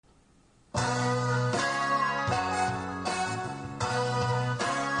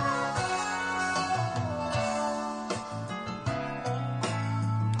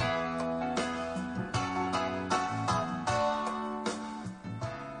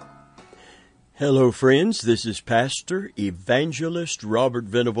Hello, friends. This is Pastor Evangelist Robert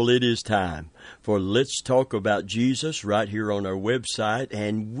Venable. It is time for Let's Talk About Jesus right here on our website.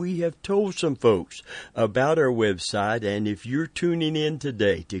 And we have told some folks about our website. And if you're tuning in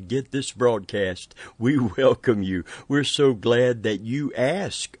today to get this broadcast, we welcome you. We're so glad that you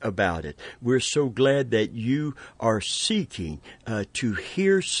ask about it. We're so glad that you are seeking to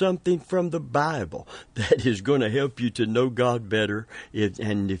hear something from the Bible that is going to help you to know God better.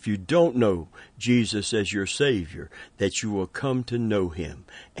 And if you don't know Jesus as your Savior, that you will come to know Him,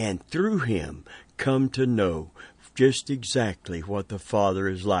 and through Him come to know just exactly what the Father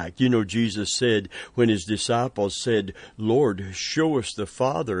is like. You know, Jesus said when His disciples said, "Lord, show us the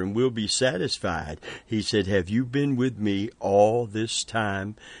Father and we'll be satisfied," He said, "Have you been with me all this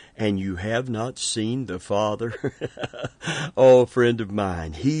time and you have not seen the Father?" Oh, friend of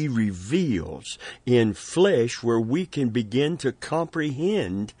mine, He reveals in flesh where we can begin to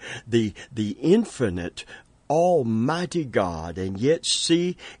comprehend the infinite Almighty God, and yet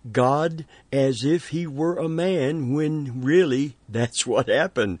see God as if He were a man, when really that's what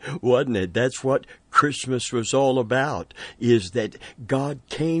happened, wasn't it? That's what Christmas was all about, is that God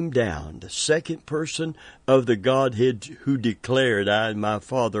came down, the second person of the Godhead who declared, "I and my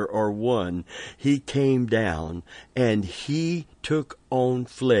Father are one." He came down and He took on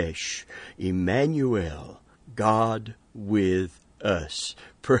flesh. Emmanuel, God with us.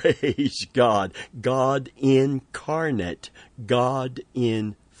 Praise God. God incarnate. God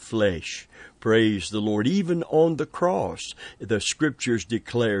in flesh. Praise the Lord. Even on the cross, the Scriptures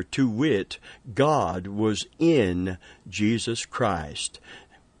declare, to wit, God was in Jesus Christ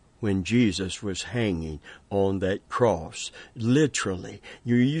when Jesus was hanging on that cross. Literally.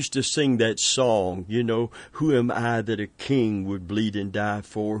 You used to sing that song, you know, "Who am I that a king would bleed and die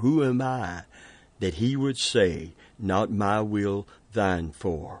for? Who am I that He would say, not my will, thine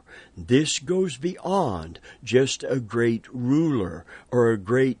for?" This goes beyond just a great ruler or a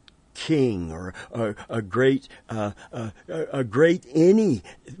great king or a great any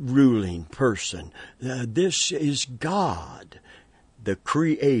ruling person. This is God, the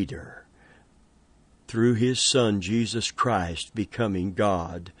Creator, through His Son Jesus Christ becoming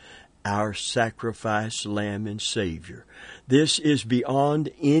God, our sacrifice, Lamb, and Savior. This is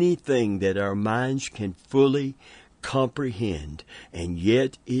beyond anything that our minds can fully comprehend, and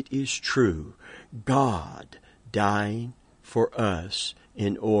yet it is true. God dying for us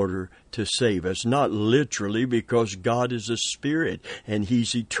in order to save us. Not literally, because God is a spirit and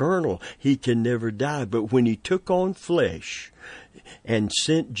He's eternal. He can never die. But when He took on flesh and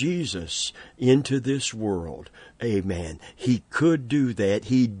sent Jesus into this world, amen, He could do that.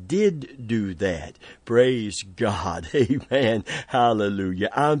 He did do that. Praise God. Amen. Hallelujah.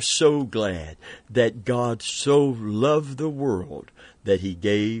 I'm so glad that God so loved the world that He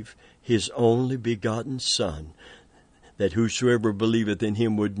gave His only begotten Son, that whosoever believeth in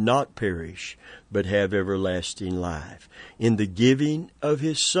Him would not perish, but have everlasting life. In the giving of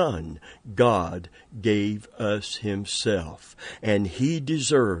His Son, God gave us Himself, and He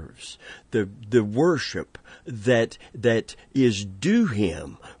deserves the worship that is due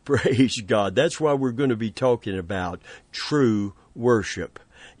Him. Praise God. That's why we're going to be talking about true worship.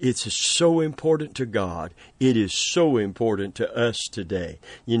 It's so important to God. It is so important to us today.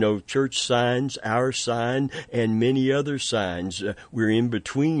 You know, church signs, our sign, and many other signs. We're in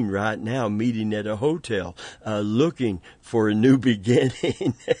between right now, meeting at a hotel, looking for a new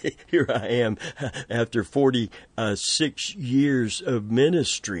beginning. Here I am, after 46 years of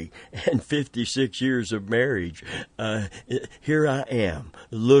ministry and 56 years of marriage. Here I am,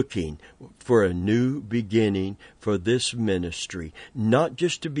 looking for a new beginning for this ministry, not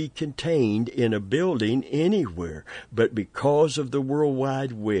just to be contained in a building anywhere, but because of the World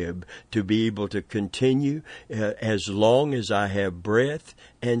Wide Web, to be able to continue as long as I have breath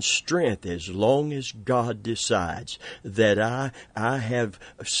and strength, as long as God decides that I have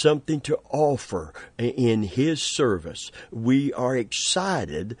something to offer in His service. We are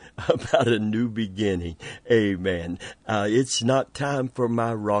excited about a new beginning. Amen. It's not time for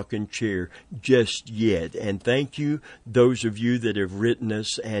my rocking chair just yet. And thank you, those of you that have written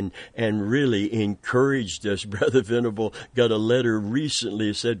us and really encouraged us. Brother Venable got a letter recently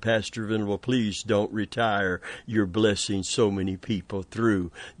that said, "Pastor Venable, please don't retire. You're blessing so many people through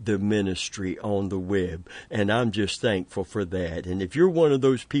through the ministry on the web. And I'm just thankful for that. And if you're one of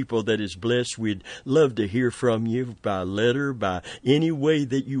those people that is blessed, we'd love to hear from you by letter, by any way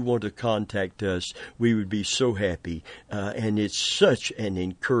that you want to contact us. We would be so happy. And it's such an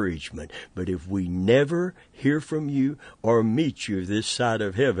encouragement. But if we never hear from you or meet you this side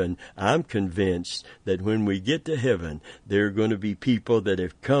of heaven, I'm convinced that when we get to heaven, there are going to be people that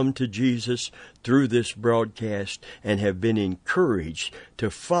have come to Jesus through this broadcast and have been encouraged to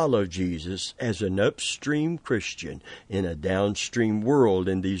follow Jesus as an upstream Christian in a downstream world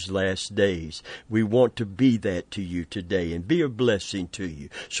in these last days. We want to be that to you today and be a blessing to you.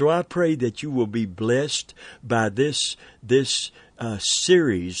 So I pray that you will be blessed by this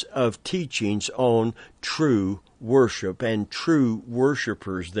series of teachings on true worship and true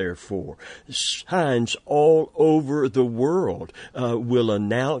worshipers, therefore. Signs all over the world will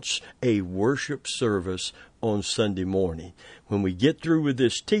announce a worship service on Sunday morning. When we get through with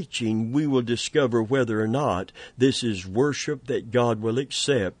this teaching, we will discover whether or not this is worship that God will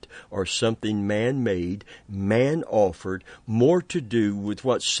accept or something man-made, man-offered, more to do with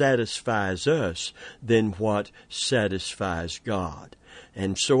what satisfies us than what satisfies God.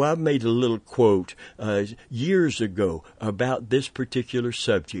 And so I made a little quote years ago about this particular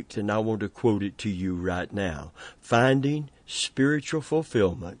subject, and I want to quote it to you right now. Finding spiritual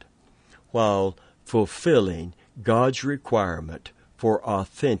fulfillment while fulfilling God's requirement for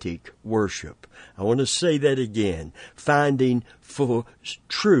authentic worship. I want to say that again. Finding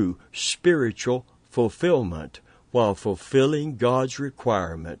true spiritual fulfillment while fulfilling God's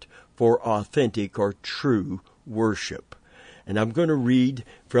requirement for authentic or true worship. And I'm going to read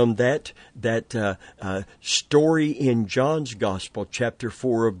from that story in John's Gospel, chapter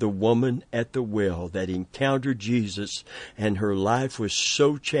 4, of the woman at the well that encountered Jesus and her life was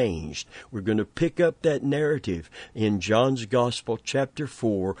so changed. We're going to pick up that narrative in John's Gospel, chapter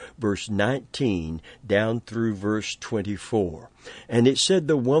 4, verse 19, down through verse 24. And it said,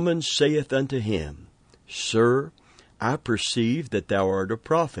 "The woman saith unto him, Sir, I perceive that thou art a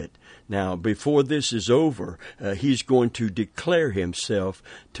prophet." Now, before this is over, he's going to declare himself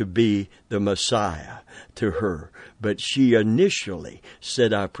to be the Messiah to her. But she initially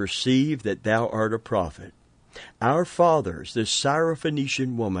said, "I perceive that thou art a prophet. Our fathers," this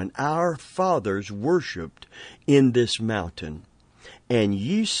Syrophoenician woman, "our fathers worshipped in this mountain. And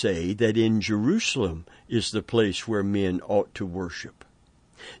ye say that in Jerusalem is the place where men ought to worship.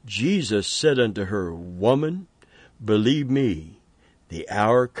 Jesus said unto her, Woman, believe me, the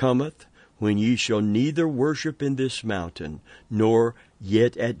hour cometh when ye shall neither worship in this mountain, nor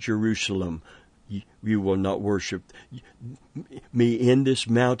yet at Jerusalem. You will not worship me in this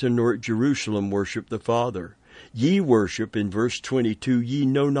mountain, nor at Jerusalem worship the Father. Ye worship," in verse 22, "ye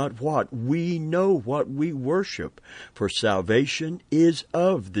know not what. We know what we worship, for salvation is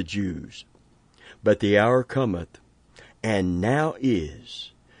of the Jews. But the hour cometh, and now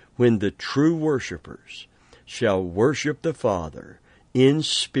is, when the true worshipers shall worship the Father in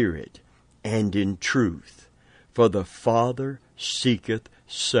spirit and in truth, for the Father seeketh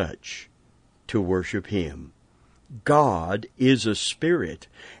such to worship him. God is a spirit,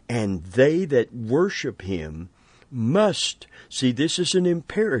 and they that worship him must," see, this is an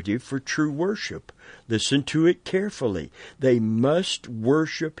imperative for true worship. Listen to it carefully. They must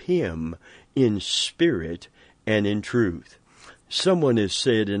worship him in spirit and in truth. Someone has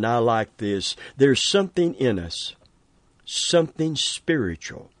said, and I like this, there's something in us, something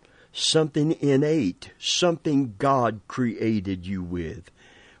spiritual, something innate, something God created you with,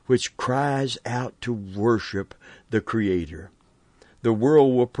 which cries out to worship the Creator. The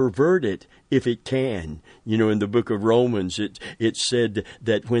world will pervert it if it can. You know, in the book of Romans, it said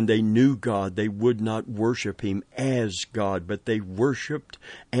that when they knew God, they would not worship him as God, but they worshiped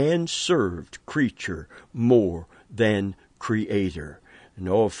and served creature more than Creator. And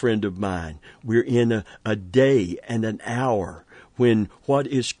a friend of mine, we're in a day and an hour when what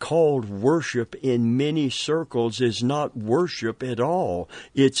is called worship in many circles is not worship at all.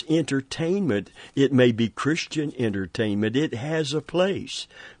 It's entertainment. It may be Christian entertainment. It has a place,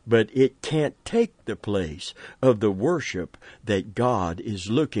 but it can't take the place of the worship that God is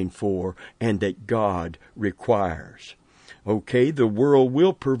looking for and that God requires. Okay, the world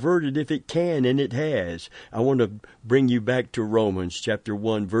will pervert it if it can, and it has. I want to bring you back to Romans chapter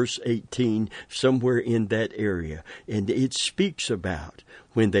 1, verse 18, somewhere in that area. And it speaks about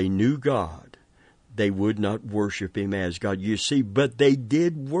when they knew God, they would not worship him as God. You see, but they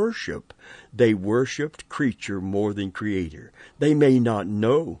did worship. They worshiped creature more than Creator. They may not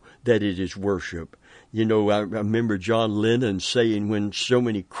know that it is worship. You know, I remember John Lennon saying when so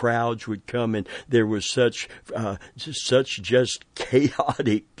many crowds would come and there was such just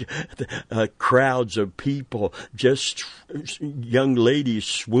chaotic crowds of people, just young ladies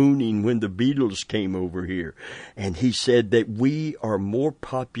swooning when the Beatles came over here. And he said that we are more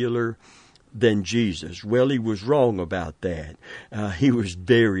popular than Jesus. Well, he was wrong about that. He was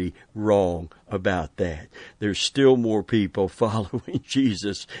very wrong about that. There's still more people following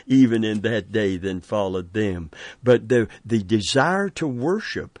Jesus even in that day than followed them. But the desire to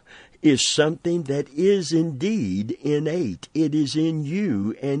worship is something that is indeed innate. It is in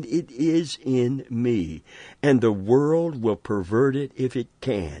you and it is in me. And the world will pervert it if it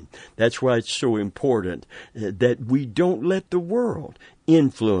can. That's why it's so important that we don't let the world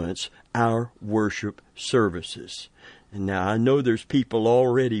influence our worship services. And now I know there's people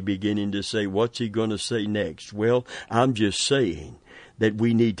already beginning to say, what's he going to say next? Well, I'm just saying that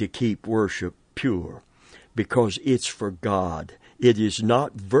we need to keep worship pure because it's for God. It is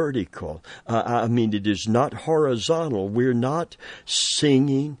not vertical. It is not horizontal. We're not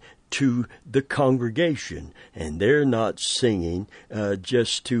singing to the congregation, and they're not singing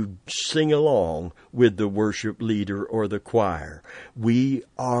just to sing along with the worship leader or the choir. We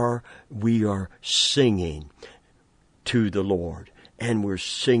are singing to the Lord, and we're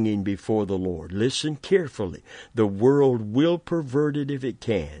singing before the Lord. Listen carefully. The world will pervert it if it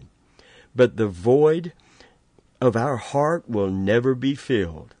can, but the void of our heart will never be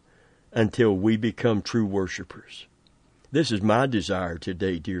filled until we become true worshipers. This is my desire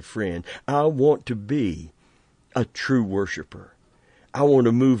today, dear friend. I want to be a true worshiper. I want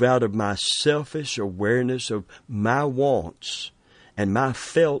to move out of my selfish awareness of my wants and my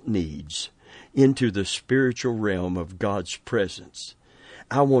felt needs into the spiritual realm of God's presence.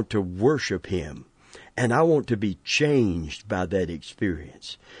 I want to worship Him, and I want to be changed by that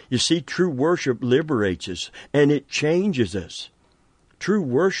experience. You see, true worship liberates us, and it changes us. True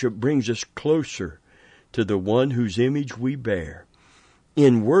worship brings us closer to the one whose image we bear.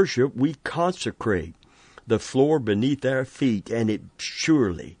 In worship, we consecrate the floor beneath our feet, and it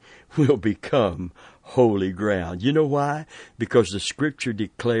surely will become holy ground. You know why? Because the Scripture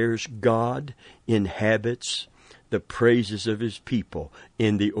declares God inhabits the praises of His people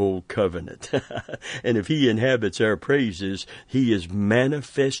in the Old Covenant. And if He inhabits our praises, He is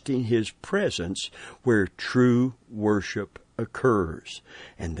manifesting His presence where true worship occurs.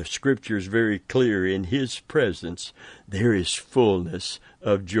 And the Scripture is very clear. In His presence there is fullness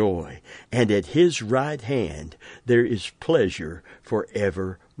of joy, and at His right hand there is pleasure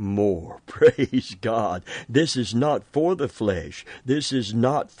forevermore. Praise God. This is not for the flesh. This is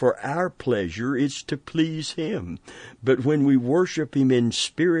not for our pleasure. It's to please Him. But when we worship Him in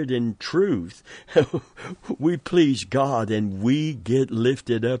spirit and truth, we please God and we get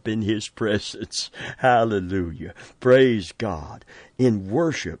lifted up in His presence. Hallelujah. Praise God. In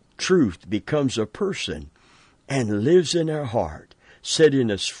worship, truth becomes a person and lives in our heart, setting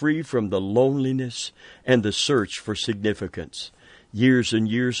us free from the loneliness and the search for significance. Years and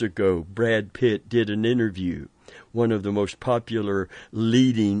years ago, Brad Pitt did an interview. One of the most popular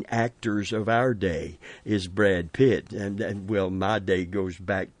leading actors of our day is Brad Pitt. And well, my day goes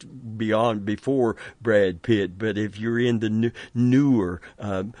back before Brad Pitt. But if you're in the newer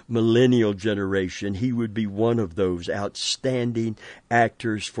millennial generation, he would be one of those outstanding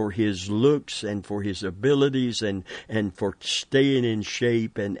actors for his looks and for his abilities and for staying in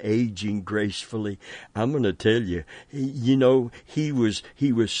shape and aging gracefully. I'm going to tell you, he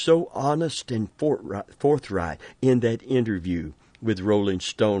was so honest and forthright in that interview with Rolling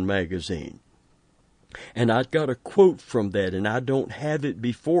Stone magazine. And I've got a quote from that, and I don't have it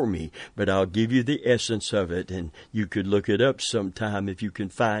before me, but I'll give you the essence of it, and you could look it up sometime if you can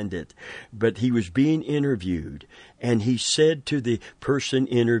find it. But he was being interviewed, and he said to the person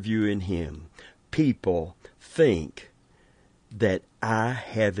interviewing him, "People think that I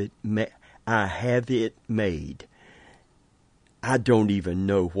have it made. I don't even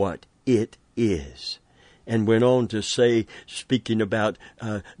know what it is." And went on to say, speaking about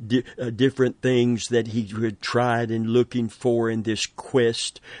different things that he had tried and looking for in this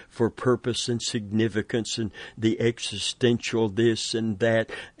quest for purpose and significance and the existential this and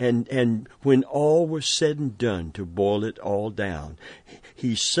that. And when all was said and done, to boil it all down,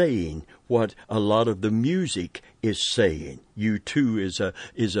 he's saying what a lot of the music is saying. U2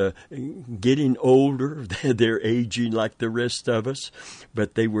 is a getting older. They're aging like the rest of us,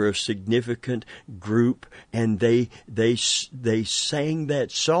 but they were a significant group, and they sang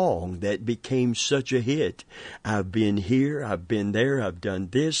that song that became such a hit. I've been here, I've been there, I've done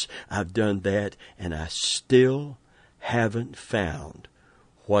this, I've done that, and I still haven't found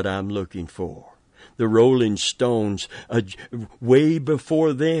what I'm looking for. The Rolling Stones, way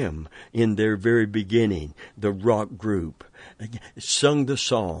before them in their very beginning, the rock group, sung the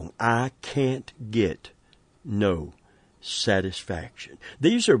song, I Can't Get No Satisfaction.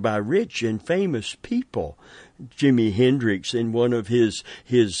 These are by rich and famous people. Jimi Hendrix, in one of his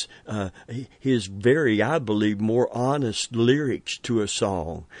very, I believe, more honest lyrics to a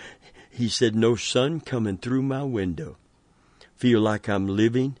song, he said, no sun coming through my window. Feel like I'm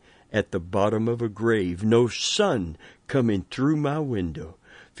living at the bottom of a grave. No sun coming through my window.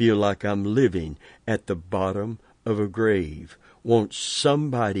 Feel like I'm living at the bottom of a grave. Won't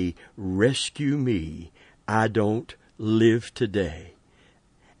somebody rescue me? I don't live today.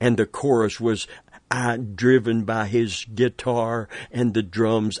 And the chorus was, driven by his guitar and the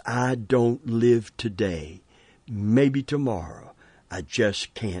drums, I don't live today. Maybe tomorrow. I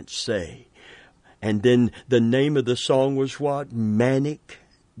just can't say. And then the name of the song was what? Manic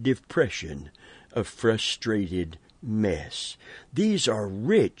Depression, a Frustrated Mess. These are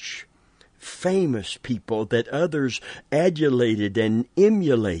rich, famous people that others adulated and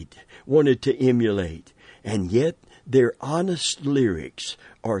wanted to emulate. And yet their honest lyrics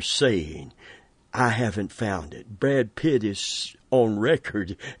are saying, I haven't found it. Brad Pitt is on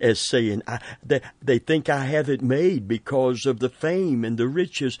record as saying, they think I have it made because of the fame and the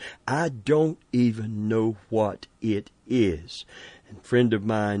riches. I don't even know what it is. And friend of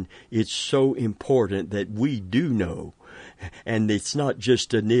mine, it's so important that we do know. And it's not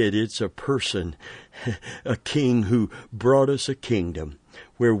just an it's a person, a king who brought us a kingdom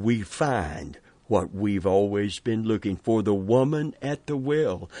where we find what we've always been looking for. The woman at the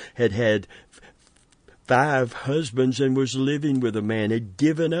well had 5 husbands and was living with a man, had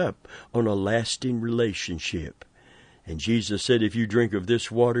given up on a lasting relationship. And Jesus said, if you drink of this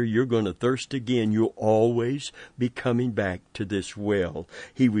water, you're going to thirst again. You'll always be coming back to this well.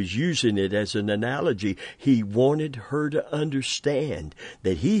 He was using it as an analogy. He wanted her to understand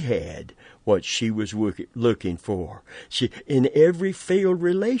that he had what she was looking for. In every failed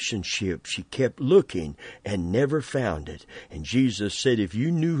relationship, she kept looking and never found it. And Jesus said, if you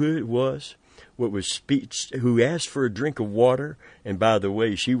knew who it was, who asked for a drink of water, and by the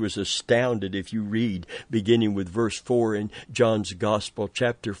way, she was astounded if you read, beginning with verse 4 in John's Gospel,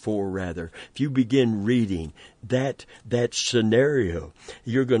 chapter 4 rather. If you begin reading that scenario,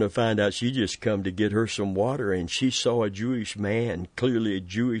 you're going to find out she just come to get her some water, and she saw a Jewish man, clearly a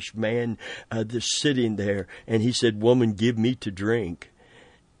Jewish man, just sitting there, and he said, woman, give me to drink.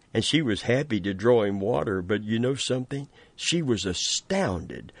 And she was happy to draw him water, but you know something? She was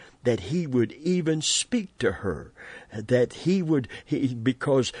astounded that he would even speak to her, that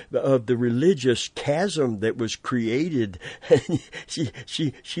because of the religious chasm that was created,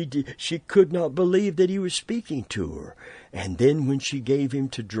 she could not believe that he was speaking to her. And then when she gave him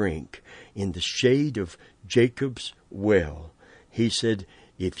to drink in the shade of Jacob's well, he said,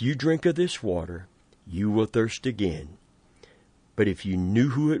 if you drink of this water, you will thirst again. But if you knew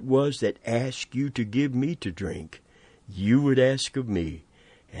who it was that asked you to give me to drink, you would ask of me,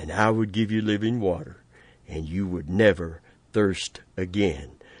 and I would give you living water, and you would never thirst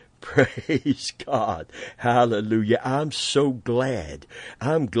again. Praise God. Hallelujah. I'm so glad.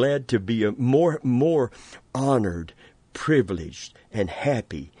 I'm glad to be a more honored, privileged, and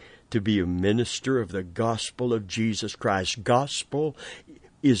happy to be a minister of the gospel of Jesus Christ. Gospel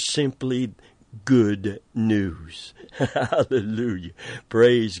is simply good news. Hallelujah.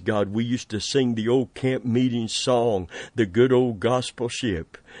 Praise God. We used to sing the old camp meeting song, the good old gospel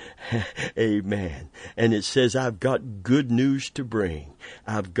ship. Amen. And it says, I've got good news to bring.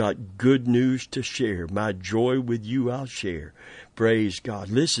 I've got good news to share. My joy with you I'll share. Praise God.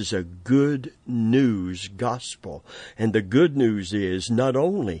 This is a good news gospel. And the good news is not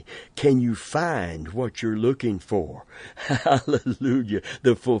only can you find what you're looking for, hallelujah,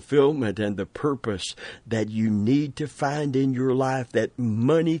 the fulfillment and the purpose that you need to find in your life that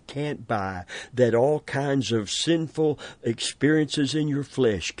money can't buy, that all kinds of sinful experiences in your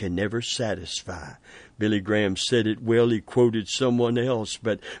flesh can never satisfy. Billy Graham said it well. He quoted someone else,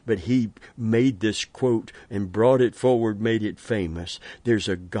 but he made this quote and brought it forward, made it famous. There's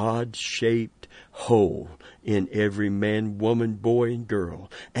a God-shaped hole in every man, woman, boy, and girl,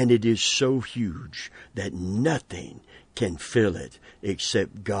 and it is so huge that nothing can fill it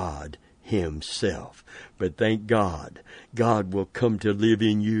except God Himself. But thank God, God will come to live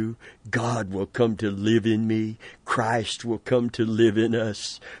in you. God will come to live in me. Christ will come to live in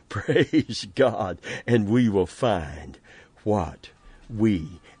us. Praise God. And we will find what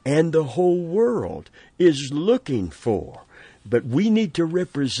we and the whole world is looking for. But we need to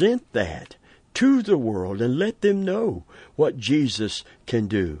represent that to the world and let them know what Jesus can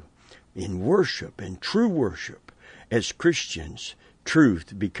do. in worship and true worship, as Christians,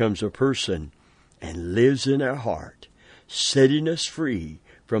 truth becomes a person and lives in our heart, setting us free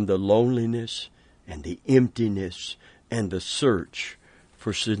from the loneliness and the emptiness and the search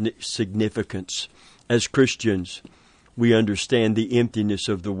for significance. As Christians, we understand the emptiness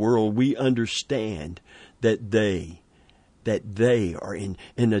of the world. We understand that they are in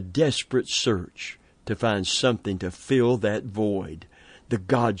a desperate search to find something to fill that void, the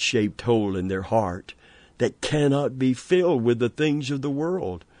God-shaped hole in their heart that cannot be filled with the things of the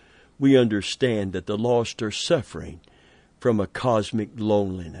world. We understand that the lost are suffering from a cosmic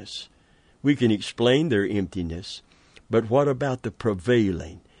loneliness. We can explain their emptiness, but what about the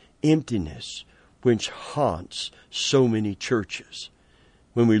prevailing emptiness which haunts so many churches?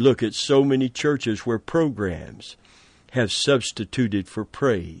 When we look at so many churches where programs have substituted for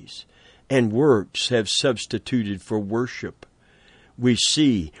praise and works have substituted for worship, we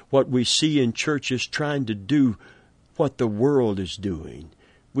see in churches trying to do what the world is doing.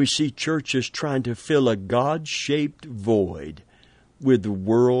 We see churches trying to fill a God-shaped void with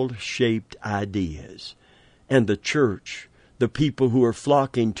world-shaped ideas. And the church, the people who are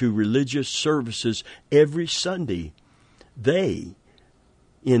flocking to religious services every Sunday, they,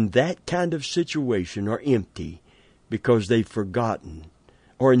 in that kind of situation, are empty because they've forgotten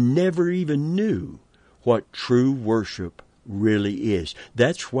or never even knew what true worship really is.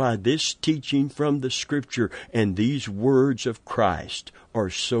 That's why this teaching from the Scripture and these words of Christ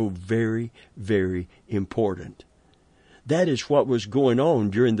are so very, very important. That is what was going on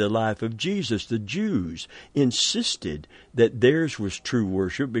during the life of Jesus. The Jews insisted that theirs was true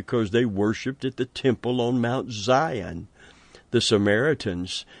worship because they worshiped at the temple on Mount Zion. The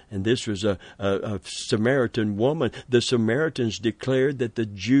Samaritans, and this was a Samaritan woman, the Samaritans declared that the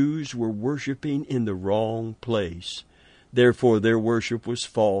Jews were worshiping in the wrong place. Therefore, their worship was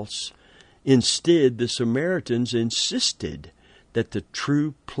false. Instead, the Samaritans insisted that the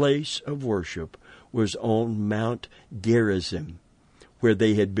true place of worship was on Mount Gerizim, where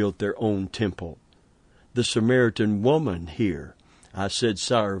they had built their own temple. The Samaritan woman here, I said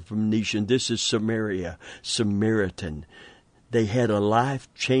Syrophoenician, this is Samaria, Samaritan. They had a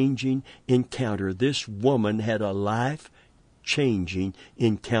life-changing encounter. This woman had a life-changing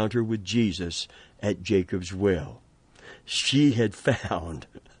encounter with Jesus at Jacob's well. She had found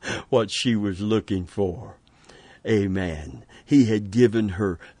what she was looking for. Amen. He had given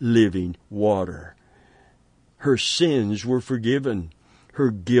her living water. Her sins were forgiven.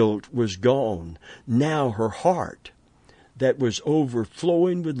 Her guilt was gone. Now her heart, that was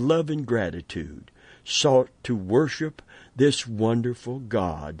overflowing with love and gratitude, sought to worship this wonderful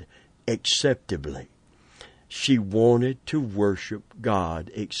God acceptably. She wanted to worship God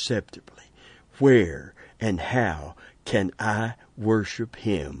acceptably. Where and how can I worship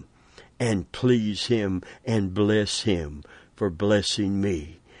Him and please Him and bless Him for blessing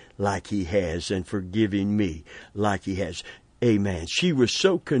me like He has and for giving me like He has? Amen. She was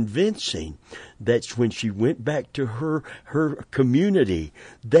so convincing that when she went back to her community,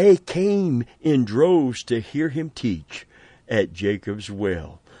 they came in droves to hear Him teach at Jacob's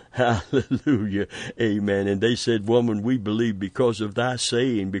well. Hallelujah. Amen. And they said, "Woman, we believe because of thy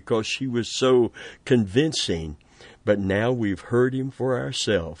saying," because she was so convincing. But now we've heard Him for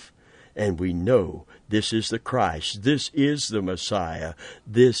ourselves, and we know this is the Christ. This is the Messiah.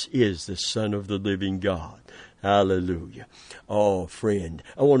 This is the Son of the living God. Hallelujah. Oh, friend,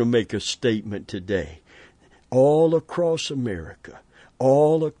 I want to make a statement today. All across America,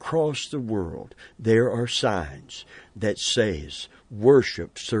 all across the world, there are signs that says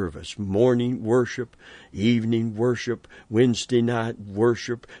worship service, morning worship, evening worship, Wednesday night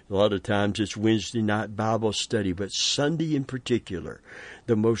worship. A lot of times it's Wednesday night Bible study, but Sunday in particular,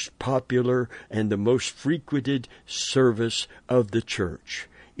 the most popular and the most frequented service of the church.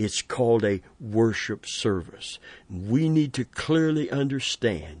 It's called a worship service. We need to clearly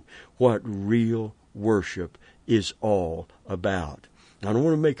understand what real worship is all about. Now, I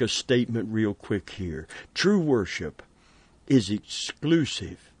want to make a statement real quick here. True worship is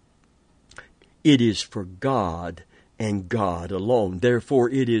exclusive. It is for God and God alone. Therefore,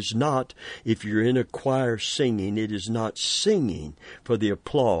 it is not, if you're in a choir singing, it is not singing for the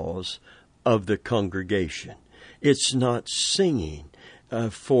applause of the congregation. It's not singing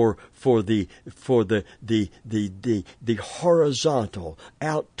the horizontal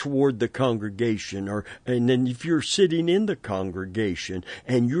out toward the congregation, and then if you're sitting in the congregation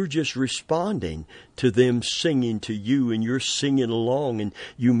and you're just responding to them singing to you, and you're singing along, and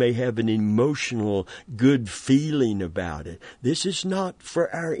you may have an emotional good feeling about it. This is not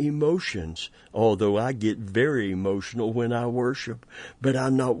for our emotions, although I get very emotional when I worship, but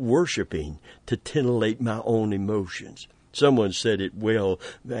I'm not worshiping to titillate my own emotions. Someone said it well,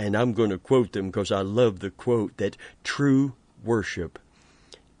 and I'm going to quote them because I love the quote, that true worship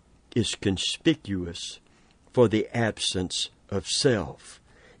is conspicuous for the absence of self.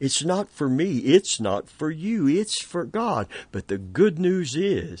 It's not for me, it's not for you, it's for God. But the good news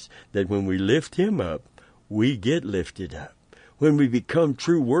is that when we lift Him up, we get lifted up. When we become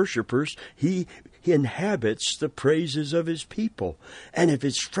true worshipers, He inhabits the praises of His people. And if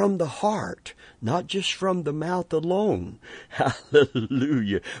it's from the heart, not just from the mouth alone,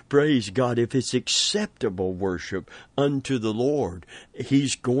 hallelujah, praise God, if it's acceptable worship unto the Lord,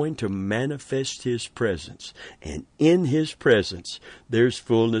 He's going to manifest His presence. And in His presence, there's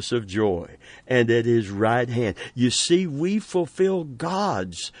fullness of joy. And at His right hand, you see, we fulfill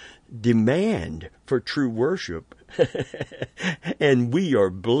God's demand for true worship. And we are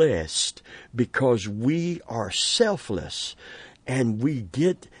blessed because we are selfless, and we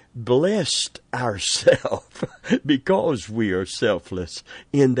get blessed ourselves because we are selfless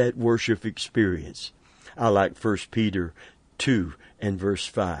in that worship experience. I like 1 Peter 2 and verse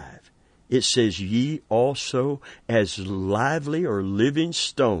 5. It says, ye also as lively or living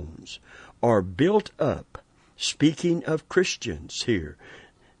stones are built up, speaking of Christians here,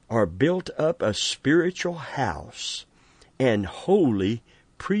 are built up a spiritual house and holy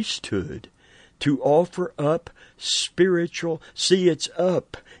priesthood to offer up spiritual, see, it's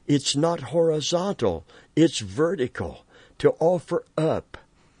up, it's not horizontal, it's vertical, to offer up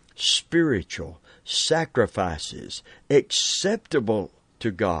spiritual sacrifices acceptable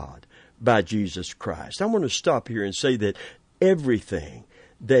to God by Jesus Christ. I want to stop here and say that everything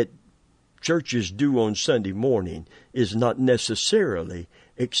that churches do on Sunday morning is not necessarily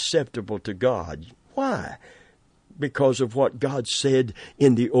acceptable to God. Why? Because of what God said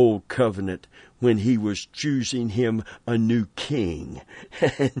in the Old Covenant when He was choosing him a new king.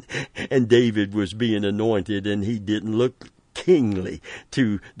 And David was being anointed, and he didn't look kingly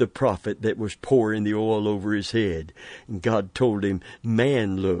to the prophet that was pouring the oil over his head. And God told him,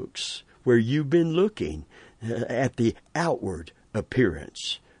 man looks where you've been looking, at the outward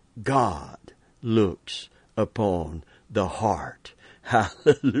appearance. God looks upon the heart.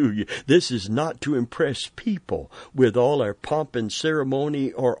 Hallelujah. This is not to impress people with all our pomp and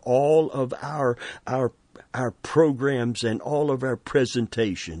ceremony or all of our programs and all of our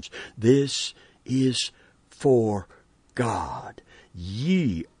presentations. This is for God.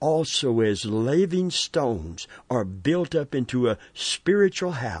 Ye also as living stones are built up into a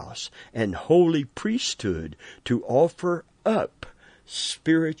spiritual house and holy priesthood to offer up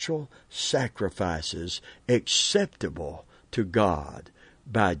spiritual sacrifices acceptable to God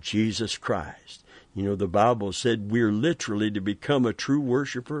by Jesus Christ. You know, the Bible said we're literally to become a true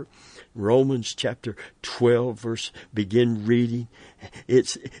worshiper. Romans chapter 12 verse, begin reading.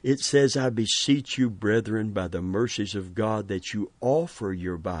 It says, I beseech you, brethren, by the mercies of God, that you offer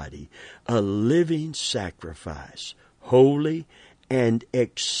your body a living sacrifice, holy and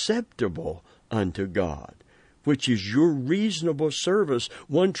acceptable unto God, which is your reasonable service.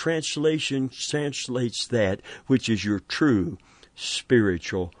 One translation translates that, which is your true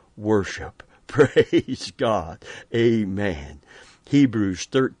spiritual worship. Praise God. Amen. Hebrews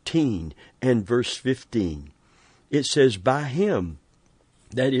 13 and verse 15. It says, by Him,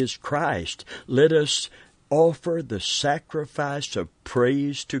 that is Christ, let us offer the sacrifice of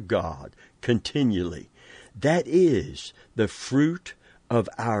praise to God continually. That is the fruit of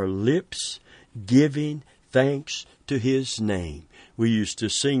our lips, giving thanks to His name. We used to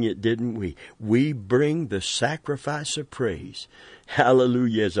sing it, didn't we? We bring the sacrifice of praise.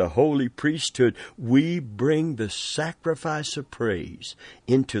 Hallelujah. As a holy priesthood, we bring the sacrifice of praise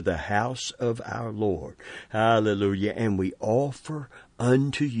into the house of our Lord. Hallelujah. And we offer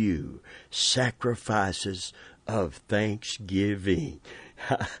unto you sacrifices of thanksgiving.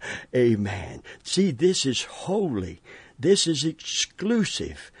 Amen. See, this is holy. This is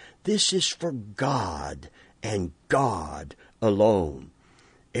exclusive. This is for God and God alone.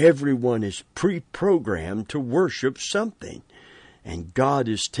 Everyone is pre-programmed to worship something. And God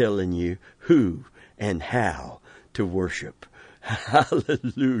is telling you who and how to worship.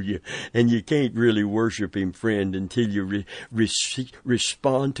 Hallelujah. And you can't really worship Him, friend, until you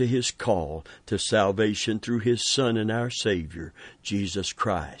respond to His call to salvation through His Son and our Savior, Jesus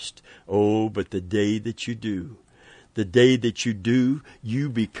Christ. Oh, but the day that you do, you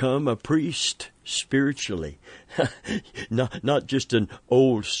become a priest spiritually. Not just an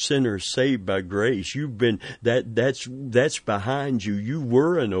old sinner saved by grace. You've been, that's behind you. You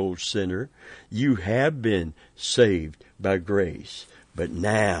were an old sinner. You have been saved by grace. But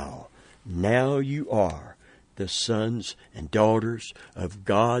now you are the sons and daughters of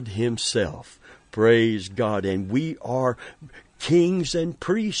God Himself. Praise God. And we are kings and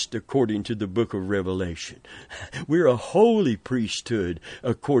priests according to the book of Revelation. We're a holy priesthood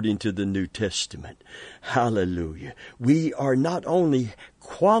according to the New Testament. Hallelujah. We are not only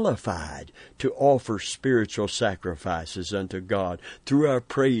qualified to offer spiritual sacrifices unto God through our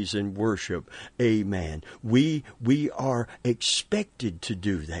praise and worship. Amen. We are expected to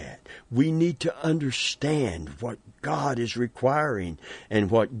do that. We need to understand what God is requiring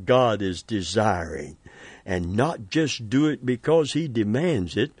and what God is desiring. And not just do it because He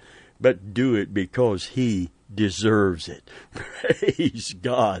demands it, but do it because He deserves it. Praise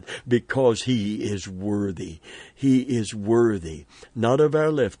God, because He is worthy. He is worthy, not of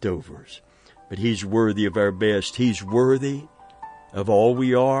our leftovers, but He's worthy of our best. He's worthy of all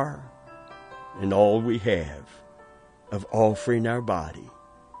we are and all we have, of offering our body,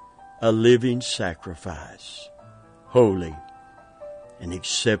 a living sacrifice, holy and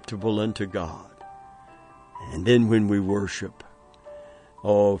acceptable unto God. And then when we worship,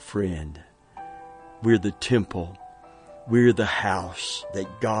 oh friend, we're the temple. We're the house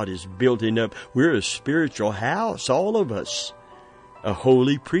that God is building up. We're a spiritual house, all of us. A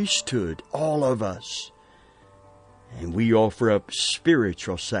holy priesthood, all of us. And we offer up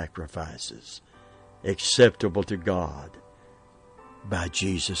spiritual sacrifices acceptable to God by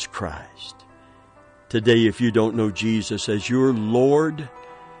Jesus Christ. Today, if you don't know Jesus as your Lord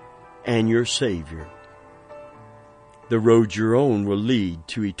and your Savior, the road you're on will lead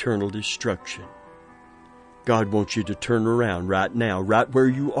to eternal destruction. God wants you to turn around right now, right where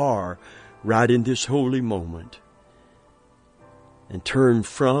you are, right in this holy moment, and turn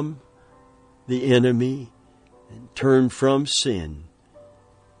from the enemy and turn from sin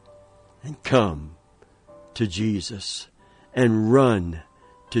and come to Jesus and run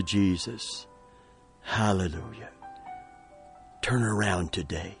to Jesus. Hallelujah. Turn around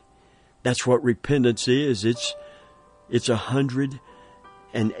today. That's what repentance is. It's a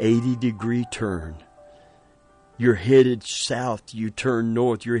 180-degree turn. You're headed south, you turn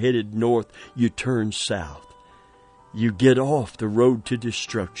north. You're headed north, you turn south. You get off the road to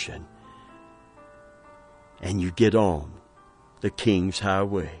destruction, and you get on the King's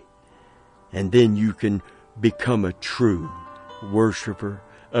Highway. And then you can become a true worshiper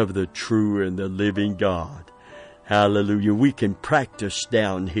of the true and the living God. Hallelujah. We can practice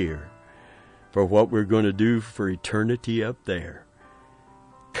down here for what we're going to do for eternity up there.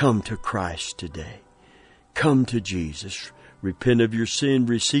 Come to Christ today. Come to Jesus. Repent of your sin.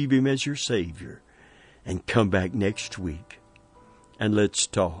 Receive Him as your Savior. And come back next week. And let's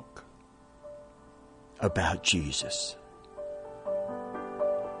talk about Jesus.